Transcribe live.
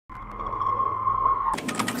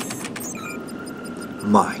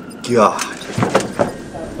My God.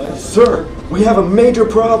 Sir, we have a major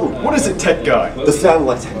problem. What is it, tech guy? The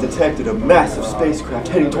satellites have detected a massive spacecraft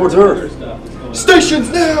heading towards Earth. Stations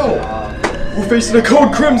now! We're facing a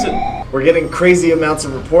code crimson. We're getting crazy amounts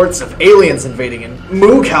of reports of aliens invading and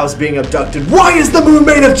moo cows being abducted. Why is the moon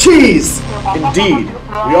made of cheese? Indeed,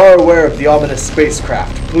 we are aware of the ominous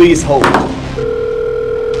spacecraft. Please hold.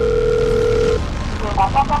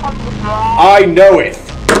 I know it.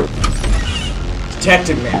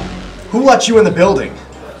 Detective man, who let you in the building?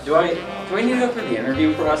 Do I need to go through the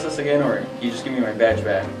interview process again, or you just give me my badge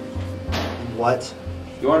back? What?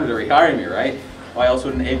 You wanted to rehire me, right? Why else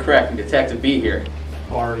wouldn't a cracking detective be here?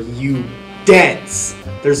 Are you dense?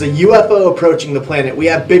 There's a UFO approaching the planet. We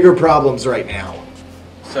have bigger problems right now.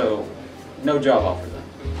 So, no job offer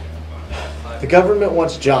then? The government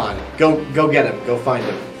wants John. Go get him. Go find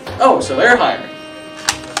him. Oh, so they're hiring.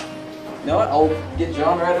 You know what? I'll get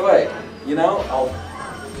John right away. You know, I'll...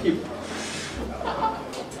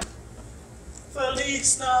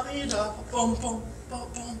 Feliz Navidad, bum bum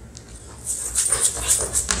bum bum.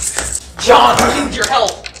 John, I need your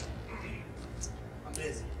help! I'm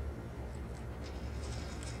busy.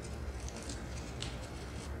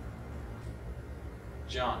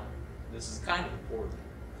 John, this is kind of important.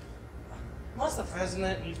 Unless the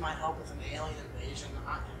president needs my help with an alien invasion,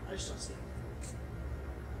 I just don't see it.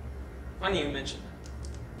 Funny you mentioned that.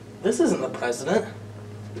 This isn't the president.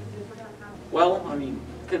 Well, I mean,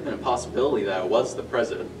 it could have been a possibility that I was the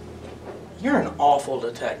president. You're an awful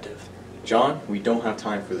detective. John, we don't have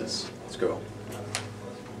time for this. Let's go.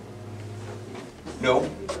 No,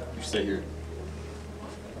 you stay here.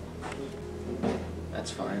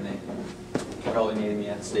 That's fine. They probably needed me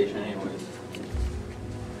at the station anyways.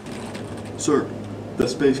 Sir, the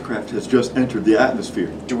spacecraft has just entered the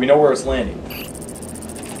atmosphere. Do we know where it's landing?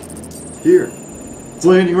 Here. It's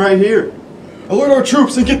landing right here. Alert our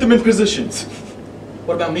troops and get them in positions.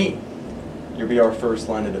 What about me? You'll be our first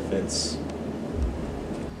line of defense.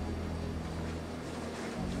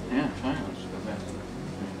 Yeah, fine. I'll just go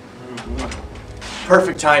back.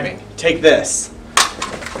 Perfect timing. Take this.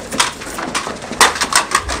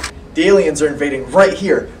 The aliens are invading right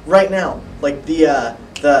here, right now. Like the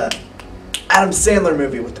Adam Sandler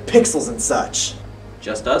movie with the pixels and such.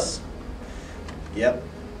 Just us? Yep.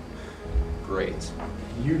 Great.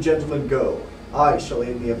 You gentlemen go. I shall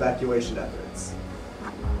aid the evacuation efforts.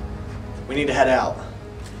 We need to head out.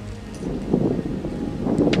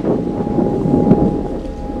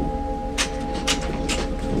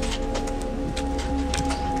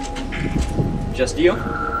 Just you?